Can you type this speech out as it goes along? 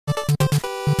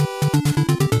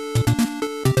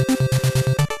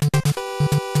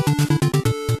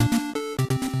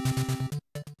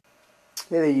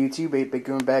Hey there YouTube, 8-Bit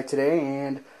going back today,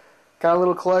 and got a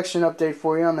little collection update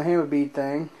for you on the Hama Bead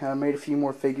thing. I made a few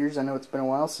more figures. I know it's been a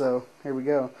while, so here we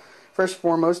go. First and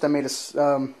foremost, I made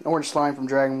a orange slime from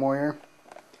Dragon Warrior.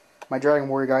 My Dragon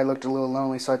Warrior guy looked a little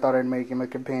lonely, so I thought I'd make him a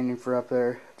companion for up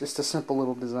there. Just a simple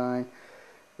little design.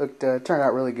 Turned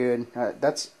out really good.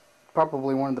 That's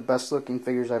probably one of the best looking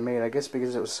figures I made, I guess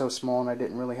because it was so small and I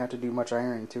didn't really have to do much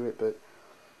ironing to it, but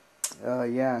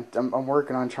yeah, I'm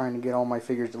working on trying to get all my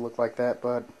figures to look like that,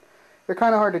 but they're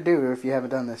kind of hard to do if you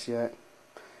haven't done this yet.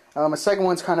 My second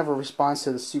one's kind of a response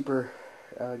to the Super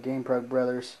GamePro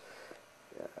brothers.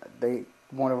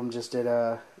 One of them just did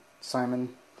Simon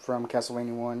from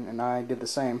Castlevania 1, and I did the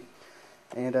same.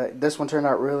 And this one turned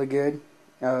out really good.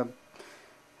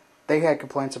 They had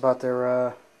complaints about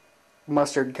their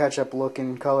mustard ketchup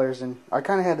looking colors, and I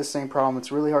kind of had the same problem.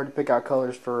 It's really hard to pick out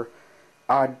colors for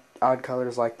odd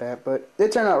colors like that, but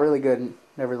it turned out really good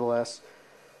nevertheless.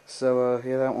 So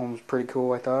yeah, that one was pretty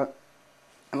cool, I thought.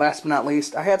 And last but not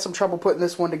least, I had some trouble putting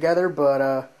this one together,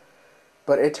 but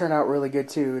it turned out really good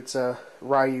too. It's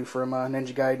Ryu from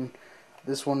Ninja Gaiden.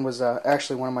 This one was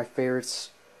actually one of my favorites,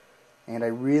 and I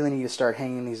really need to start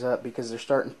hanging these up because they're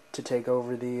starting to take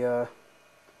over the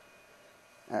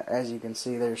as you can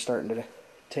see, they're starting to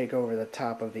take over the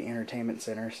top of the entertainment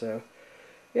center. So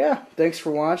yeah, thanks for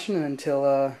watching, and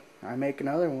until I make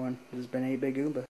another one, this has been 8-Bit Goomba.